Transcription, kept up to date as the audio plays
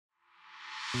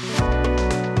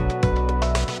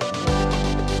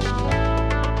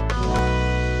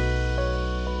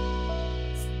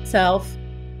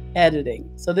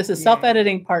Self-editing. So this is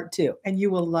self-editing part 2. And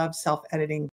you will love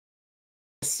self-editing.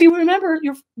 Do you remember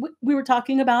we were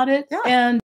talking about it? Yeah.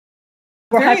 And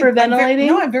we're hyperventilating?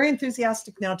 I'm very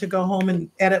enthusiastic now to go home and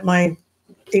edit my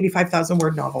 85,000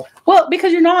 word novel. Well,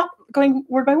 because you're not going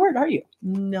word by word, are you?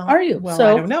 No. Are you? Well,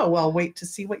 so, I don't know. Well, wait to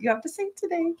see what you have to say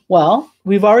today. Well,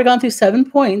 we've already gone through 7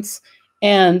 points,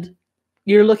 and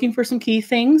you're looking for some key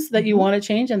things that you want to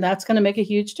change, and that's going to make a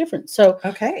huge difference. So,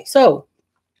 okay. So,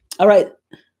 all right,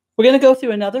 we're going to go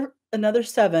through another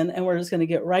 7, and we're just going to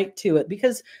get right to it,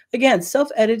 because again,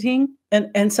 self-editing,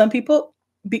 and some people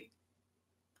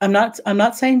I'm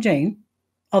not saying Jane,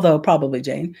 although probably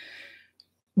Jane,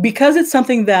 because it's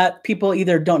something that people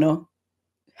either don't know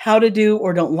how to do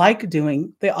or don't like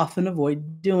doing, they often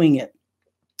avoid doing it.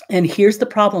 And here's the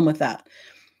problem with that.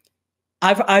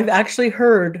 I've actually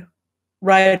heard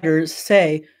writers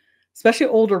say, especially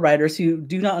older writers who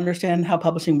do not understand how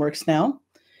publishing works now,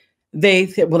 they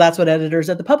think, well, that's what editors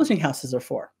at the publishing houses are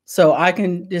for. So I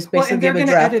can just basically and they're give a going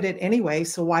to draft. edit it anyway,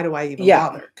 so why do I even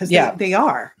bother? Because they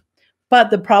are. But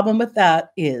the problem with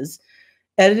that is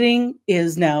editing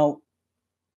is now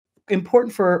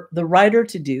important for the writer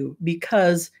to do,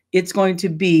 because it's going to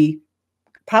be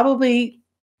probably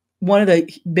one of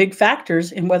the big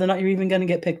factors in whether or not you're even going to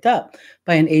get picked up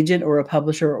by an agent or a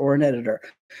publisher or an editor.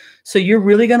 So you're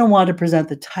really going to want to present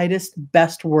the tightest,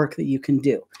 best work that you can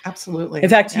do. Absolutely. In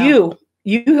fact, you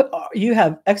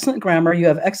have excellent grammar, you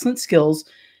have excellent skills.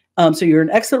 So you're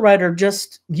an excellent writer,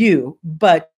 just you,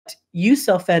 but you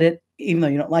self-edit, even though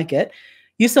you don't like it.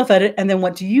 You self-edit, and then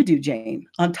what do you do, Jane,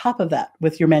 on top of that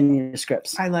with your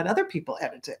manuscripts? I let other people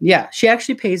edit it. Yeah, she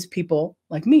actually pays people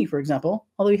like me, for example,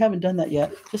 although you haven't done that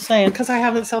yet. Just saying. Because I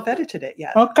haven't self-edited it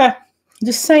yet. Okay,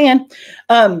 just saying.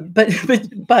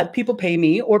 But people pay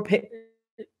me, or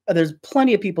there's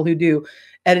plenty of people who do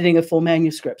editing of full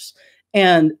manuscripts.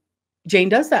 And Jane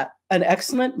does that. An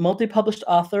excellent multi-published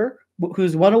author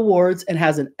who's won awards and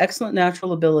has an excellent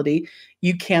natural ability.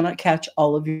 You cannot catch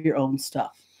all of your own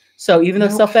stuff. So even though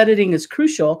self-editing is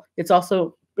crucial, it's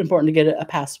also important to get a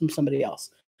pass from somebody else.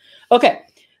 Okay,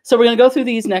 so we're going to go through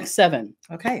these next 7.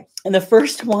 Okay. And the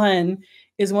first one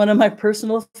is one of my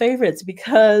personal favorites,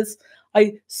 because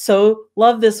I so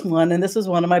love this one. And this is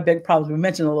one of my big problems. We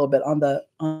mentioned a little bit on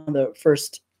the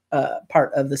first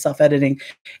part of the self-editing.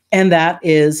 And that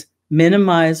is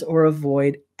minimize or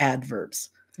avoid adverbs.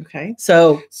 Okay.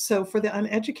 So for the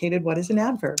uneducated, what is an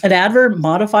adverb? An adverb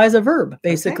modifies a verb,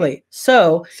 basically. Okay.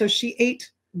 So she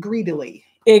ate greedily.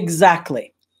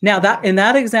 Exactly. Now that in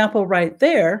that example right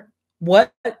there,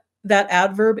 what that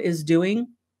adverb is doing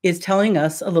is telling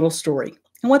us a little story.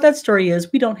 And what that story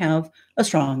is, we don't have a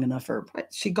strong enough verb.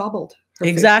 But she gobbled.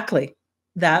 Exactly. Food.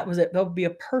 That was it. That would be a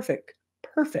perfect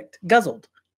guzzled,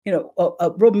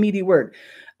 a real meaty word.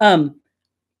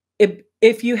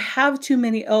 If you have too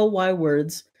many ly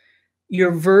words,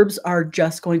 your verbs are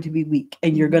just going to be weak.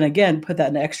 And you're going to, again, put that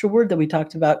in an extra word that we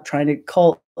talked about, trying to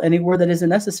call any word that isn't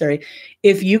necessary.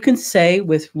 If you can say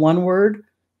with one word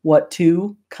what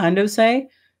to kind of say,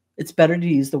 it's better to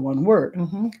use the one word.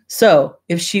 So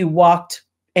if she walked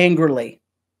angrily,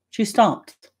 she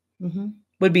stomped,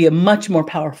 would be a much more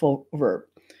powerful verb.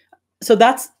 So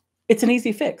it's an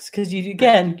easy fix, because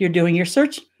you're doing your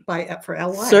search for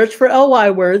ly. Search for ly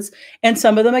words, and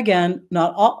some of them, again,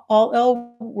 not all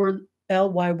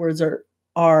ly words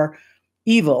are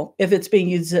evil if it's being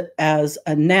used as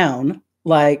a noun,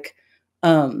 like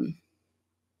I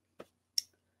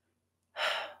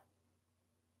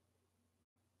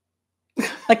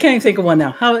can't even think of one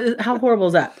now. How horrible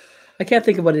is that? I can't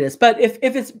think of what it is. But if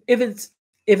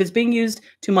it's being used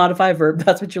to modify a verb,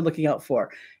 that's what you're looking out for.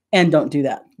 And don't do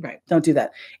that. Right. Don't do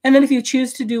that. And then if you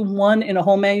choose to do one in a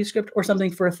whole manuscript or something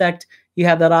for effect, you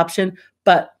have that option.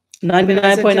 But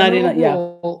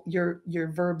 99.99, your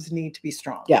verbs need to be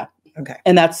strong. Yeah. Okay.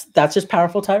 And that's just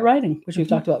powerful tight writing, which we've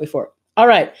talked about before. All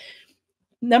right.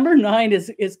 Number 9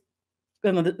 is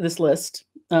on this list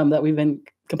that we've been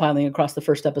compiling across the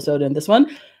first episode, and this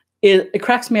one it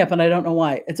cracks me up, and I don't know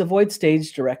why. It's avoid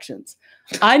stage directions.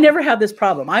 I never had this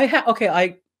problem.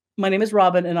 My name is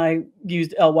Robyn, and I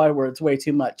used ly words way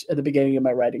too much at the beginning of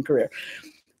my writing career.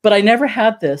 But I never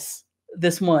had this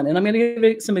one, and I'm going to give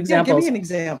you some examples. Yeah, give me an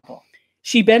example.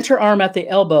 She bent her arm at the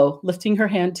elbow, lifting her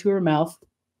hand to her mouth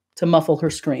to muffle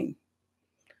her scream.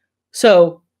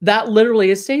 So that literally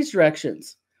is stage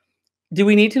directions. Do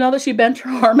we need to know that she bent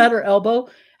her arm at her elbow?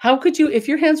 How could you, if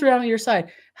your hands are down on your side,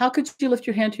 how could you lift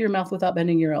your hand to your mouth without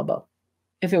bending your elbow?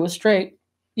 If it was straight,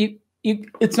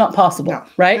 it's not possible,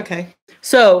 right? Okay.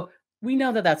 So we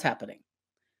know that that's happening.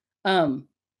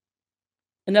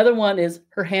 Another one is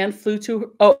her hand flew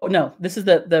to, oh no, this is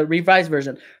the revised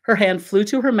version. Her hand flew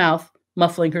to her mouth,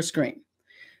 muffling her scream.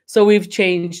 So we've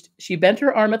changed, she bent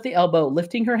her arm at the elbow,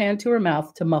 lifting her hand to her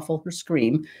mouth to muffle her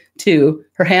scream, to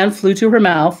her hand flew to her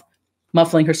mouth,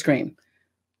 muffling her scream.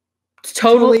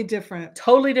 Totally different.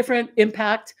 Totally different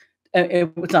impact.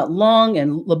 It was not long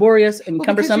and laborious and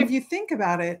cumbersome. Because if you think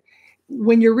about it,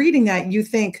 when you're reading that, you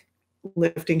think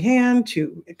lifting hand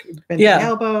to bending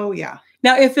elbow. Yeah.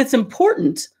 Now, if it's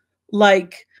important,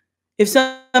 like if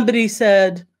somebody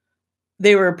said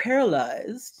they were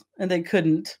paralyzed and they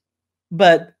couldn't,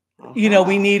 but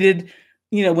we needed,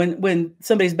 when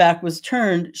somebody's back was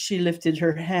turned, she lifted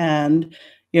her hand,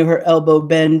 her elbow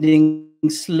bending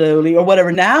slowly or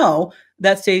whatever. Now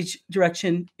that stage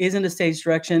direction isn't a stage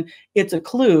direction. It's a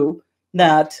clue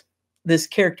that this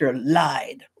character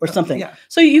lied or something. Yeah.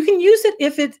 So you can use it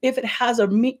if it has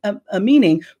a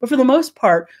meaning, but for the most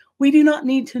part, we do not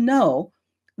need to know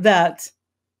that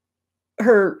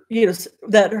her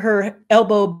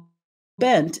elbow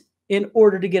bent in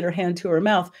order to get her hand to her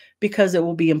mouth, because it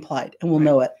will be implied and we'll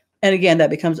know it. And again, that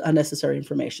becomes unnecessary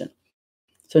information.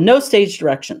 So no stage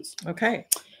directions. Okay.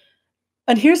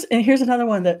 And here's another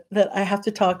one that I have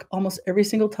to talk almost every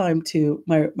single time to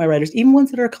my writers, even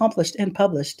ones that are accomplished and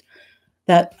published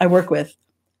that I work with.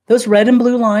 Those red and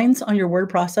blue lines on your word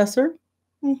processor,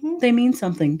 they mean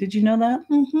something. Did you know that?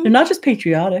 They're not just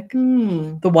patriotic.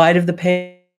 The white of the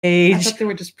page. I thought they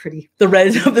were just pretty. The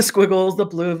red of the squiggles, the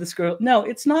blue of the squiggle. No,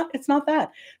 it's not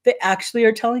that. They actually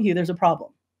are telling you there's a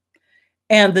problem.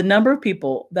 And the number of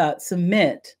people that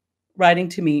submit writing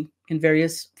to me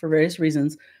for various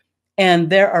reasons, and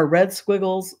there are red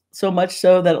squiggles, so much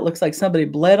so that it looks like somebody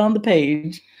bled on the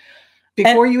page.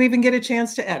 Before you even get a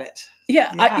chance to edit.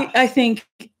 Yeah. I think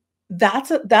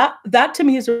that to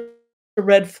me is a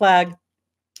red flag.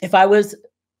 If I was,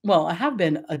 I have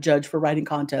been a judge for writing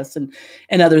contests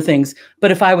and other things, but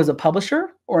if I was a publisher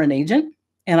or an agent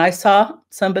and I saw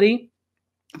somebody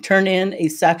turn in a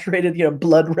saturated,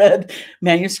 blood red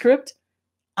manuscript,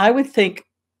 I would think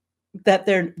that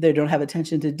they don't have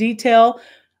attention to detail.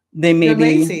 They may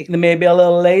be a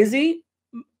little lazy,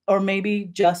 or maybe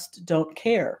just don't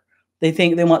care. They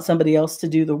think they want somebody else to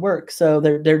do the work. So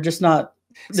they're just not.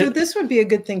 So this would be a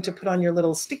good thing to put on your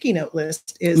little sticky note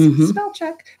list is spell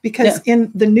check, because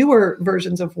in the newer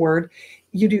versions of Word,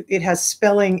 it has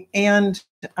spelling and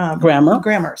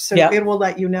grammar. So it will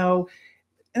let you know,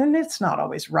 and it's not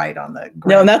always right on the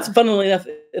grammar. No, and that's funnily enough,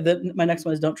 my next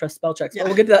one is don't trust spell checks. But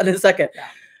we'll get to that in a second. Yeah.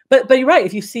 But you're right.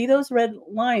 If you see those red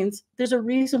lines, there's a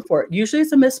reason for it. Usually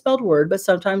it's a misspelled word, but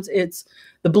sometimes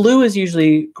the blue is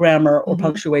usually grammar or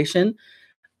punctuation.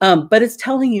 But it's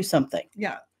telling you something.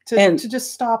 Yeah. To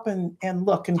just stop and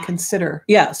look and consider.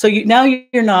 Yeah. So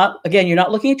you're not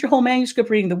looking at your whole manuscript,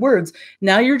 reading the words.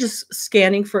 Now you're just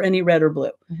scanning for any red or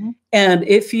blue. And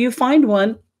if you find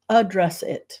one, address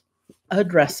it.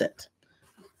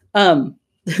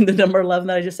 The number 11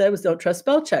 that I just said was don't trust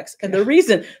spell checks. And the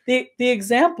reason, the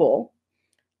example,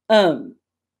 oh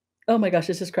my gosh,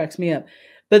 this just cracks me up.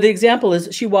 But the example is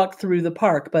she walked through the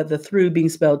park, but the through being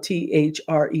spelled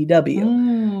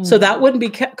THREW. So that wouldn't be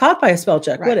caught by a spell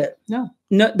check, would it? No,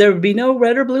 there would be no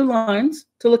red or blue lines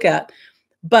to look at.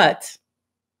 But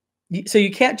so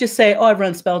you can't just say, oh, I've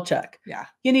run spell check. Yeah.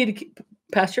 You need to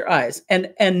pass your eyes.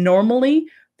 And normally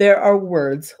there are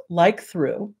words like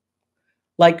through,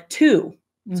 like to.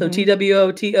 So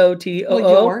TWO,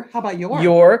 your. How about your?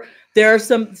 Your. There are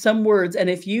some words, and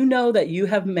if you know that you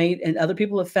have made and other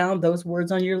people have found those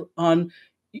words in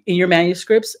your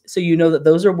manuscripts, so you know that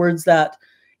those are words that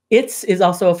is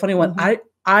also a funny one. I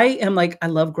am like, I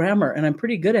love grammar and I'm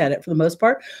pretty good at it for the most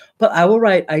part, but I will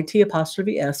write IT'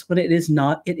 when it is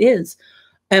not, it is.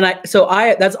 And that's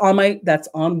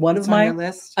on one of my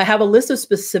list. I have a list of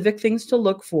specific things to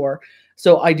look for.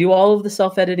 So I do all of the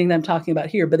self-editing that I'm talking about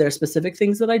here, but there are specific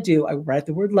things that I do. I write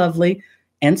the word lovely.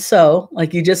 And so,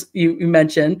 like you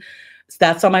mentioned,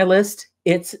 that's on my list.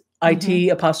 It's IT'. I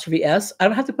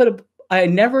don't have to I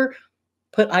never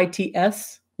put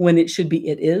ITS when it should be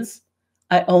it is.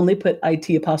 I only put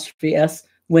IT'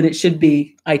 when it should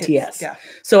be ITS. Yeah.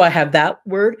 So I have that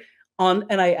word on,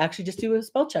 and I actually just do a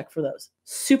spell check for those.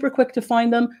 Super quick to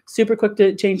find them, super quick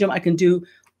to change them. I can do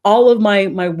all of my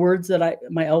words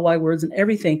my LY words and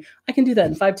everything. I can do that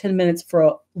in 5-10 minutes for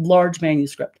a large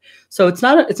manuscript. So it's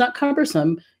not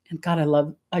cumbersome. And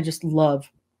God, I just love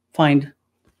find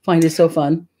is so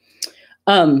fun.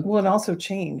 Well, and also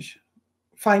change,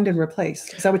 find and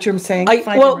replace. Is that what you're saying? You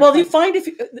find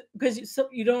because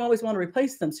you don't always want to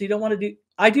replace them. So you don't want to do.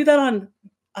 I do that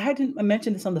I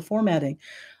mentioned this on the formatting.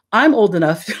 I'm old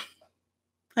enough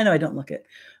I know I don't look it,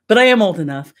 but I am old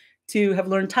enough to have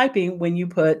learned typing when you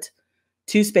put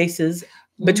 2 spaces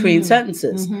between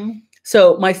sentences.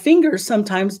 So my fingers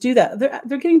sometimes do that.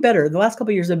 They're getting better. The last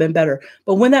couple of years have been better.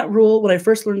 But when I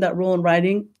first learned that rule in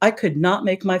writing, I could not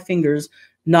make my fingers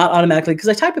not automatically, because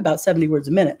I type about 70 words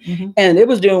a minute. And it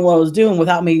was doing what it was doing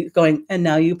without me going, and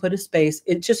now you put a space.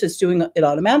 It just is doing it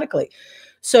automatically.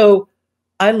 So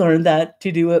I learned that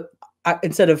to do it,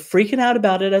 instead of freaking out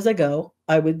about it as I go,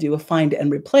 I would do a find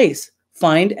and replace.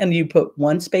 Find, and you put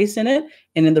 1 space in it.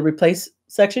 And in the replace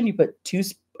section, you put 2,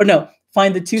 or no,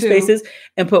 find the 2 spaces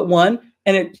and put 1,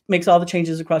 and it makes all the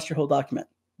changes across your whole document.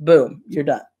 Boom, you're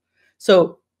done.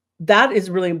 So that is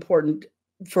really important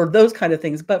for those kind of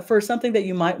things. But for something that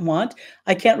you might want,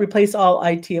 I can't replace all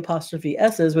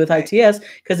IT''S's with ITS,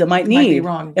 because it might be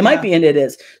wrong. It might be, and it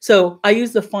is. So I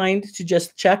use the find to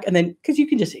just check, and then, because you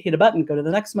can just hit a button, go to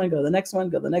the next one, go to the next one,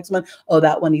 go to the next one. Oh,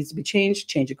 that one needs to be changed.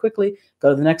 Change it quickly.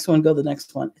 Go to the next one, go to the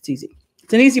next one. It's easy.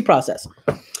 It's an easy process.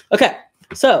 Okay,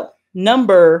 so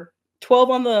number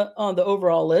 12 on the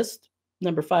overall list,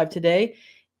 number 5 today,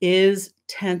 is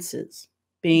tenses.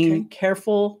 Being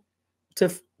careful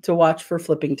to watch for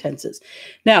flipping tenses.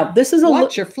 Now, this is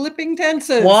watch your flipping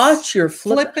tenses. Watch your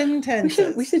flipping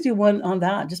tenses. We should do one on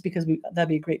that, just because that'd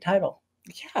be a great title.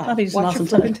 Yeah, that'd be just watch an awesome your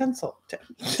flipping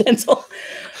tinsel.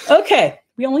 Okay,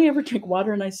 we only ever drink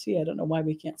water and iced tea. I don't know why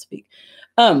we can't speak.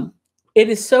 It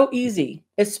is so easy,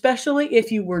 especially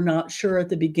if you were not sure at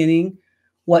the beginning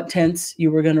what tense you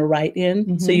were going to write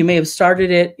in. So you may have started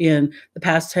it in the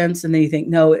past tense, and then you think,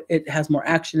 no, it has more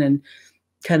action and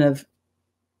kind of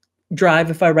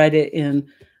drive if I write it in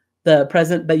the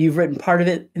present, but you've written part of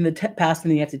it in the past,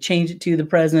 and then you have to change it to the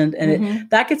present, and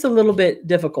that gets a little bit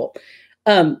difficult.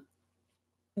 The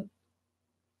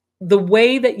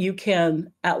way that you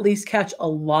can at least catch a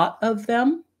lot of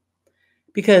them,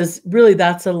 because really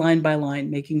that's a line by line,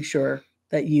 making sure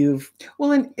that you've.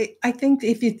 Well, and I think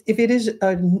if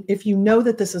you know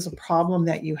that this is a problem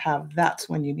that you have, that's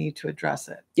when you need to address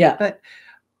it. Yeah. But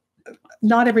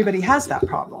not everybody has that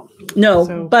problem. No,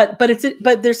 so. but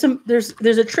there's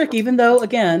a trick, even though,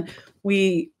 again,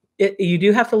 you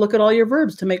do have to look at all your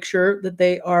verbs to make sure that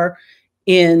they are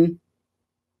in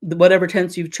whatever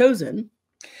tense you've chosen.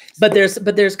 But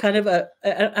there's kind of I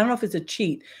don't know if it's a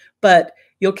cheat, but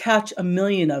you'll catch a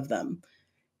million of them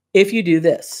if you do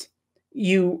this.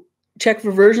 You check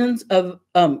for versions of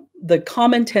the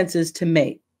common tenses to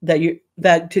mate,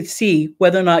 to see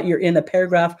whether or not you're in a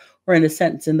paragraph or in a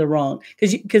sentence in the wrong,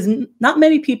 because not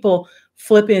many people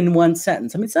flip in one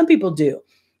sentence. I mean, some people do,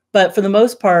 but for the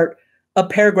most part, a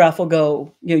paragraph will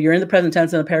go, you're in the present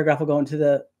tense, and a paragraph will go into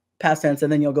the past tense,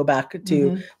 and then you'll go back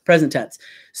to present tense.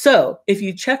 So if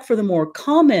you check for the more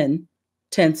common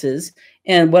tenses,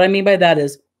 and what I mean by that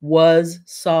is was,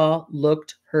 saw,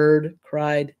 looked, heard,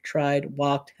 cried, tried,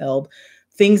 walked, held,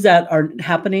 things that are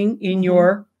happening in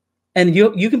your, and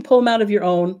you can pull them out of your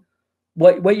own,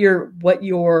 what your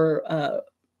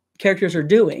characters are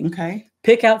doing. Okay.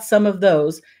 Pick out some of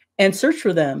those and search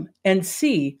for them and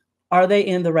see, are they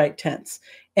in the right tense?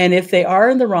 And if they are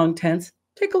in the wrong tense,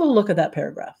 take a little look at that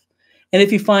paragraph. And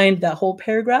if you find that whole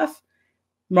paragraph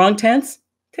wrong tense,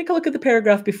 take a look at the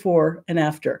paragraph before and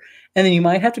after. And then you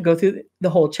might have to go through the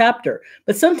whole chapter.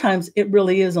 But sometimes it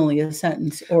really is only a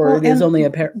sentence, or it is only a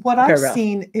paragraph. What I've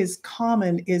seen is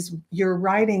common is you're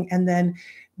writing, and then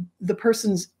the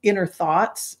person's inner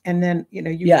thoughts, and then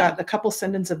you've got a couple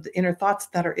sentences of the inner thoughts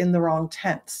that are in the wrong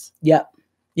tense. Yeah.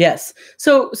 Yes.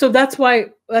 So that's why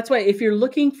if you're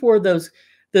looking for those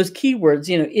keywords,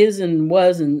 is and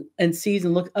was and sees,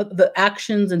 and look at the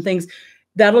actions and things,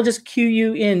 that'll just cue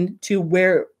you in to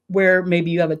where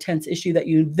maybe you have a tense issue that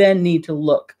you then need to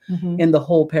look in the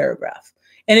whole paragraph.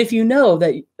 And if you know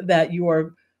that you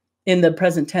are in the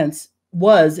present tense,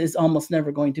 was is almost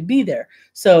never going to be there.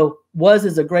 So was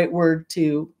is a great word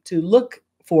to look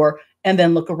for, and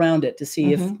then look around it to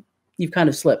see if you've kind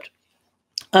of slipped.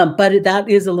 But that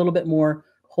is a little bit more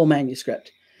whole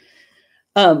manuscript.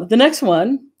 The next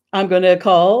one I'm going to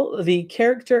call the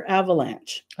character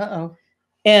avalanche. Uh-oh.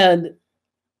 And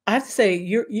I have to say,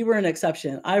 you were an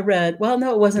exception. I read, well,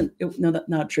 no, it wasn't. No, that's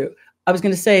not true. I was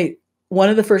going to say one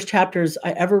of the first chapters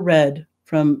I ever read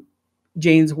from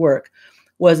Jane's work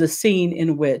was a scene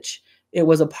in which it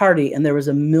was a party and there was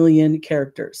 1 million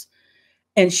characters.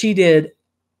 And she did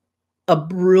a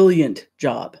brilliant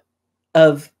job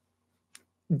of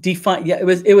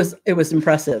it was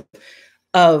impressive.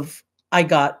 I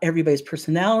got everybody's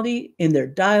personality in their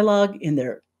dialogue, in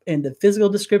the physical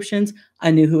descriptions.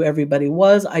 I knew who everybody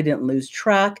was. I didn't lose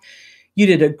track. You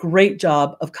did a great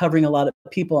job of covering a lot of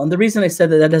people. And the reason I said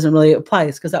that doesn't really apply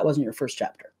is because that wasn't your first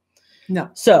chapter. No.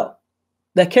 So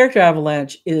the character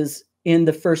avalanche is in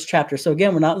the first chapter. So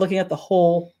again, we're not looking at the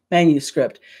whole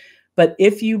manuscript. But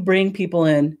if you bring people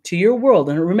in to your world,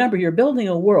 and remember, you're building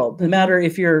a world, no matter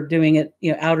if you're doing it,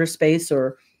 outer space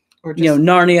or just,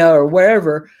 Narnia or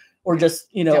wherever, or just,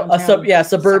 a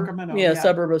suburb,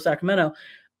 suburb of Sacramento.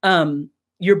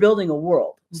 You're building a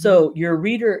world. So your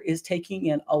reader is taking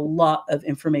in a lot of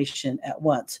information at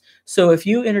once. So if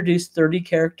you introduce 30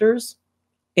 characters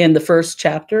in the first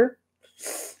chapter,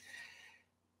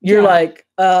 you're like,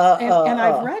 and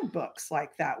I've read books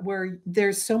like that where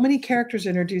there's so many characters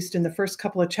introduced in the first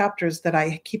couple of chapters that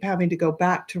I keep having to go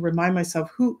back to remind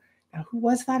myself who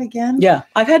was that again? Yeah.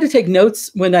 I've had to take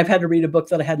notes when I've had to read a book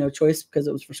that I had no choice because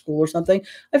it was for school or something.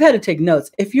 I've had to take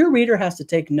notes. If your reader has to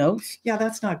take notes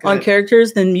that's not good. On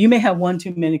characters, then you may have one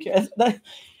too many characters.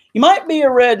 You might be a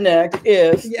redneck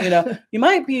if, you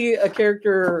might be a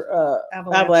character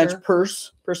avalanche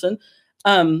person,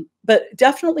 but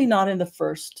definitely not in the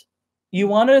first. You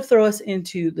want to throw us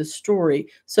into the story.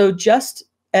 So just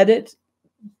edit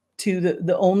to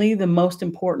the most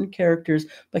important characters,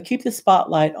 but keep the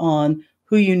spotlight on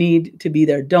who you need to be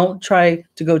there. Don't try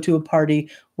to go to a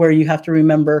party where you have to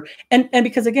remember. And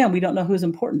because again, we don't know who's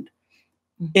important.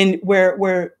 In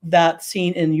where that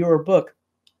scene in your book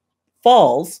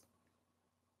falls,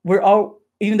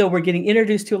 even though we're getting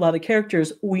introduced to a lot of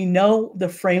characters, we know the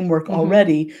framework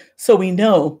already. So we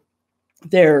know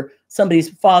they're somebody's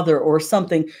father or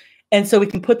something. And so we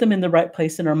can put them in the right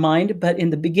place in our mind. But in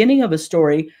the beginning of a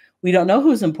story, we don't know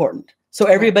who's important. So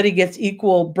everybody gets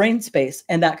equal brain space,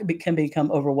 and that can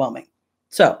become overwhelming.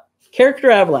 So character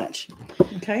avalanche.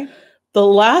 Okay. The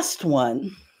last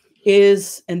one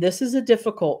is, and this is a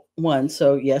difficult one.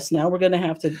 So yes, now we're going to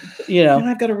have to, And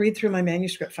I've got to read through my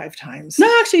manuscript 5 times.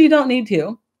 No, actually you don't need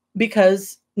to,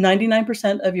 because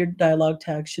 99% of your dialogue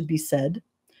tags should be said.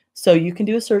 So you can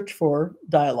do a search for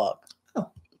dialogue.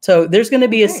 So there's going to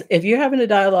be if you're having a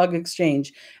dialogue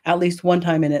exchange, at least one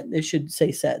time in it, it should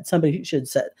say said. Somebody should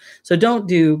said. So don't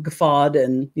do guffawed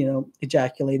and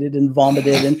ejaculated and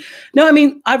vomited and no. I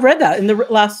mean, I've read that in the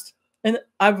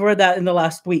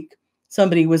last week.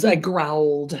 Somebody was like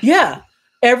growled. Yeah,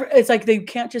 it's like they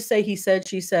can't just say he said,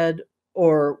 she said,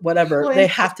 or whatever. Well, they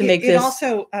have to make this. It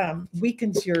also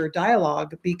weakens your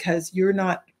dialogue because you're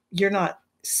not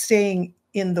saying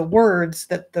in the words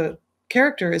that the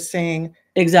character is saying.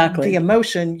 Exactly. The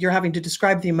emotion, you're having to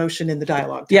describe the emotion in the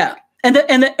dialogue. Yeah. And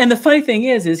the funny thing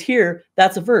is here,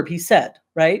 that's a verb. He said,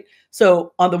 right?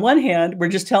 So on the one hand, we're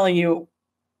just telling you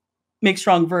make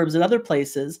strong verbs in other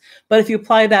places. But if you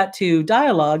apply that to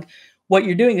dialogue, what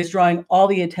you're doing is drawing all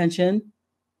the attention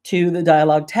to the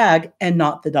dialogue tag and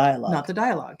not the dialogue. Not the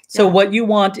dialogue. So what you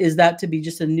want is that to be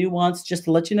just a nuance, just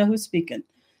to let you know who's speaking.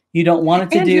 You don't want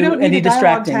it to do you don't any need a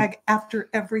distracting dialogue tag after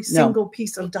every single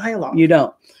piece of dialogue. You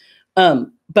don't.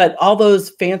 But all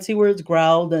those fancy words,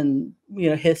 growled and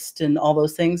hissed and all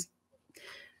those things,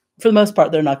 for the most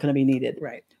part, they're not going to be needed.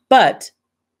 Right. But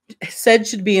said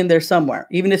should be in there somewhere.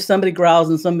 Even if somebody growls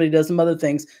and somebody does some other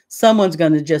things, someone's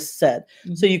going to just said.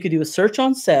 So you could do a search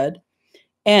on said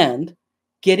and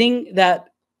getting that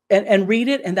and read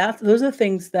it. And those are the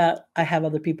things that I have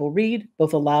other people read,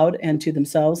 both aloud and to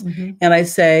themselves. And I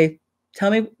say, Tell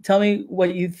me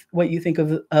what you think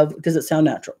of does it sound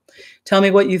natural? Tell me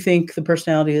what you think the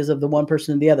personality is of the one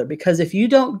person and the other. Because if you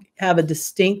don't have a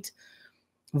distinct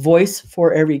voice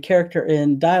for every character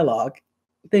in dialogue,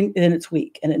 then it's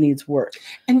weak and it needs work.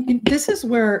 And this is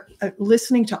where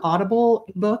listening to Audible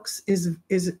books is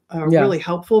really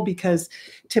helpful, because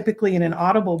typically in an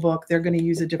Audible book, they're going to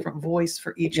use a different voice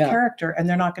for each character. And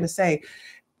they're not going to say,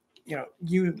 you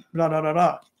blah, blah, blah,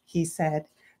 blah. He said.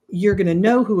 You're going to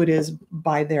know who it is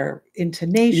by their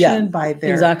intonation,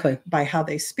 by how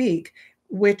they speak,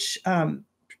 which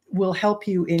will help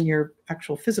you in your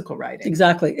actual physical writing.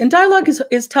 Exactly. And dialogue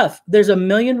is tough. There's a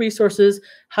million resources,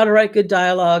 how to write good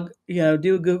dialogue,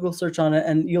 do a Google search on it,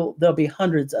 and there'll be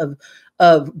hundreds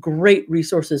of great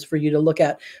resources for you to look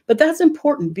at. But that's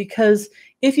important, because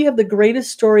if you have the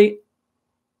greatest story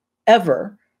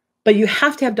ever, but you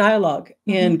have to have dialogue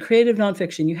in creative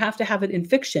nonfiction. You have to have it in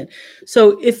fiction.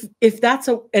 So if that's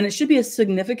and it should be a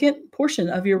significant portion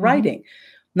of your writing,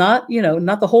 not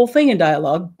the whole thing in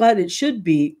dialogue, but it should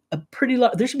be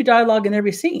there should be dialogue in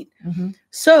every scene.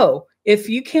 So if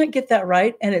you can't get that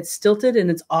right and it's stilted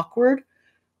and it's awkward,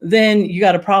 then you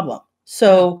got a problem.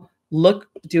 So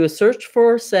do a search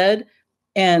for said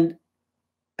and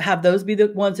have those be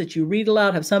the ones that you read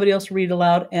aloud, have somebody else read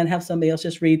aloud, and have somebody else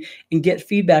just read and get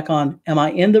feedback on, am I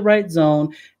in the right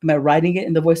zone? Am I writing it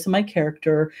in the voice of my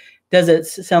character? Does it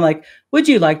sound like, would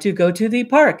you like to go to the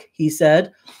park? He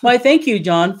said. Why, thank you,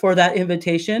 John, for that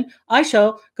invitation. I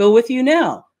shall go with you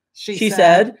now. She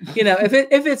said. You know, if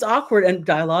it's awkward and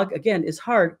dialogue, again, is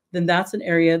hard, then that's an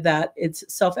area that it's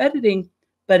self-editing,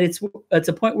 but it's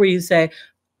a point where you say,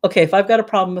 okay, if I've got a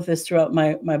problem with this throughout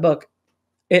my book,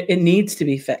 it needs to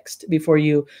be fixed before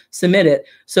you submit it.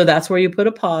 So that's where you put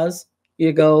a pause.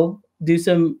 You go do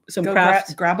some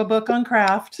craft. Grab a book on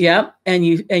craft. Yeah, and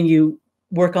you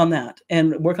work on that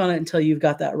and work on it until you've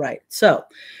got that right. So,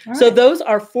 those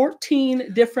are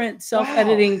 14 different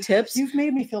self-editing tips. You've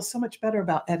made me feel so much better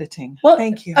about editing. Well,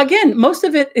 thank you. Again, most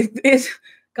of it is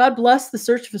God bless the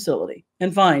search facility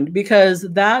and find, because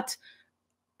that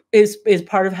is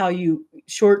part of how you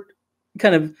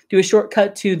kind of do a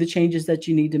shortcut to the changes that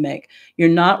you need to make. You're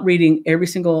not reading every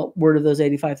single word of those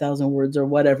 85,000 words or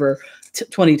whatever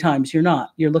 20 times. You're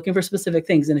not. You're looking for specific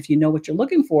things. And if you know what you're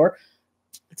looking for,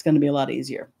 it's going to be a lot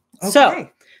easier. Okay. So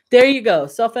there you go.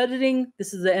 Self-editing.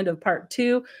 This is the end of part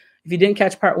 2. If you didn't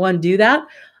catch part 1, do that.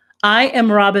 I am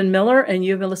Robynne Miller, and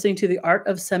you've been listening to The Art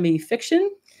of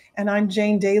Semi-Fiction. And I'm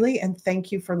Jane Daly, and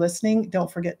thank you for listening.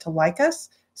 Don't forget to like us,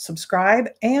 subscribe,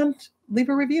 and leave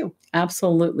a review.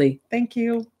 Absolutely. Thank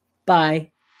you. Bye.